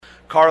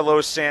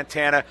Carlos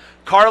Santana.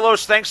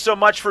 Carlos, thanks so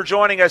much for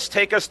joining us.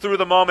 Take us through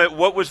the moment.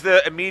 What was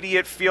the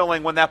immediate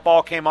feeling when that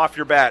ball came off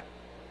your bat?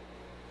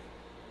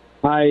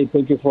 Hi,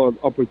 thank you for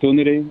the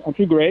opportunity. I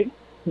feel great.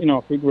 I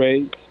feel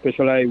great,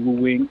 especially we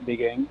win the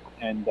game.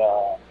 And,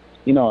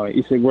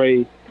 it's a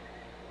great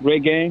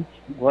game,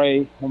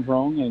 great home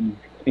run, and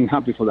I'm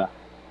happy for that.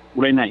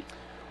 Great night.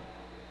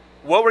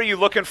 What were you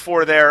looking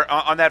for there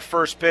on that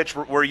first pitch?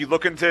 Were you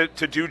looking to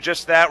do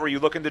just that? Were you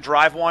looking to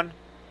drive one?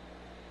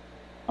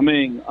 I'm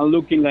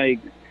looking like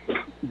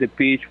the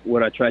pitch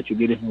where I try to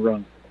get a home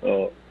run.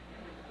 So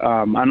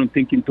I'm not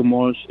thinking too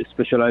much,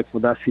 especially for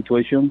that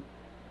situation.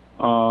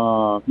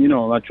 I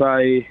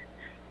try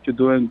to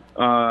do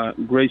a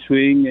great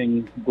swing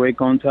and great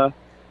contact.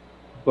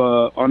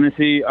 But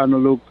honestly, I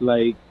don't look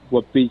like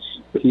what pitch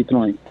he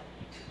throwing.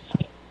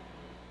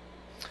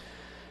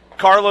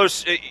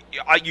 Carlos,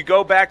 you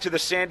go back to the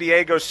San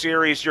Diego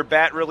series. Your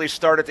bat really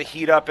started to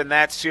heat up in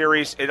that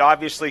series. It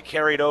obviously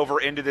carried over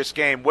into this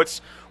game.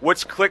 What's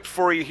clicked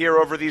for you here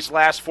over these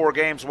last 4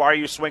 games? Why are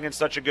you swinging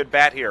such a good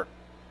bat here?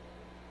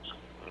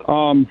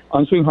 I'm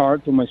swinging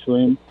hard to my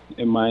swing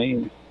in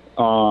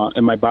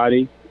my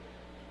body.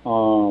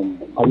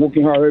 I'm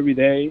working hard every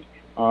day.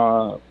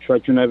 Try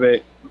to never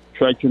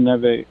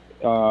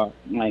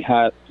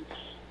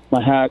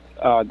my hat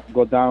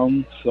go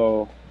down.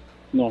 So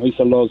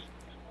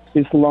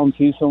it's a long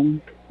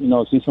season.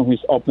 Season is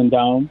up and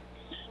down.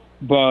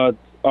 But,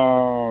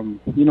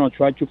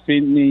 try to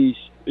finish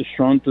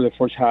strong to the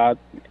first half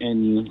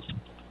and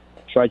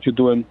try to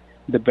do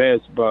the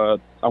best. But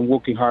I'm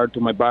working hard to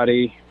my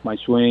body, my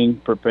swing,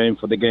 preparing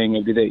for the game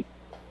every day.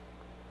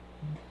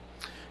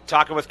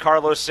 Talking with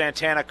Carlos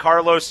Santana.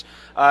 Carlos,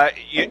 a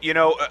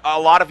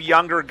lot of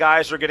younger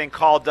guys are getting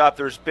called up.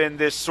 There's been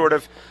this sort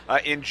of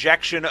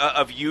injection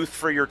of youth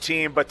for your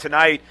team, but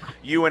tonight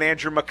you and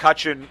Andrew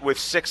McCutchen with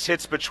 6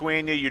 hits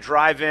between you. You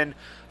drive in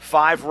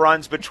 5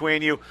 runs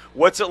between you.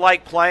 What's it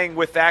like playing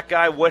with that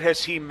guy? What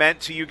has he meant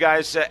to you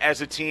guys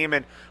as a team?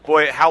 And,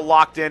 boy, how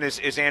locked in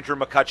is Andrew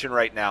McCutchen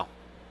right now?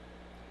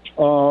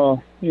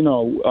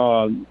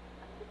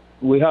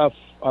 We have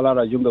a lot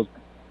of younger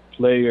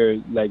player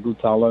like good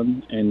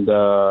talent, and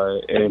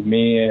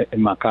me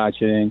and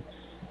McCutchen,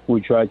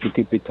 we try to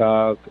keep it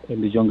talk.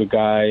 And the younger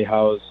guy,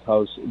 how's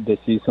the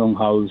season,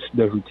 how's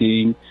the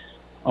routine.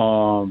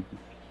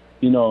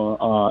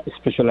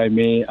 Especially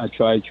me, I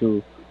try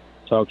to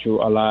talk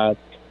to a lot,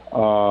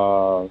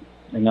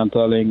 and I'm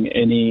telling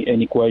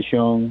any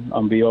question,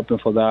 and be open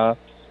for that.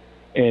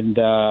 And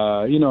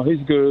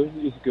he's good.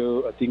 He's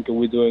good. I think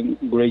we're doing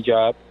a great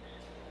job.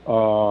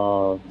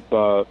 But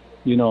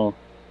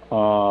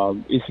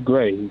it's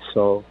great.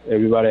 So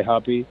everybody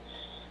happy.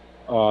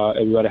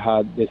 Everybody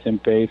had the same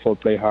pay for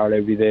play hard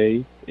every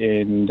day,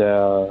 and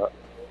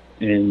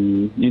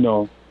it's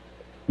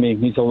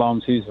a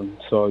long season.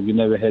 So you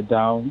never head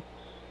down.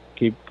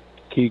 Keep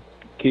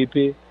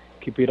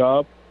it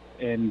up,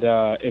 and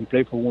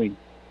play for win.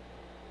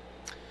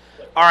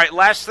 All right,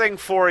 last thing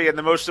for you, and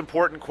the most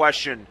important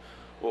question.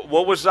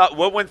 What was up?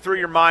 What went through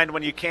your mind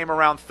when you came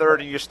around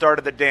third and you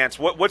started the dance?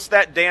 What's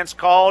that dance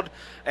called?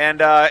 And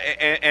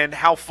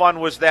how fun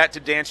was that to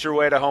dance your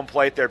way to home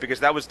plate there? Because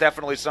that was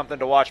definitely something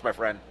to watch, my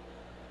friend.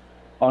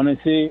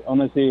 Honestly, I'm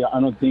not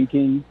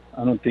thinking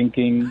that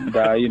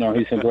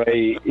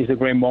it's a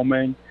great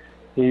moment.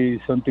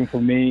 It's something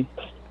for me.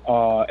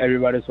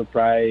 Everybody's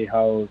surprised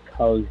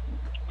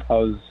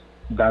how's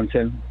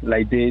dancing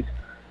like this,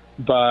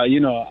 but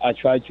I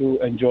try to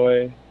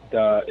enjoy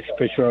the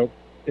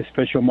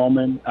special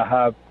moment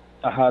I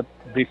had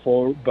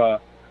before,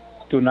 but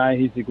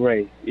tonight is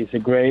great. It's a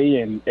great,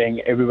 and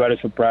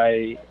everybody's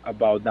surprised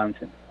about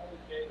dancing.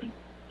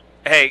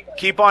 Hey,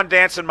 keep on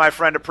dancing, my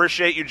friend.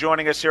 Appreciate you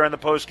joining us here on the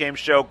postgame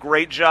show.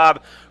 Great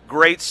job,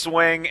 great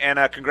swing, and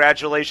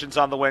congratulations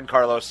on the win,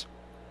 Carlos.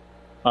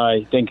 All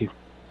right, thank you.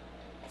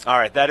 All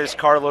right, that is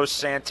Carlos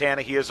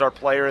Santana. He is our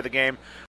player of the game.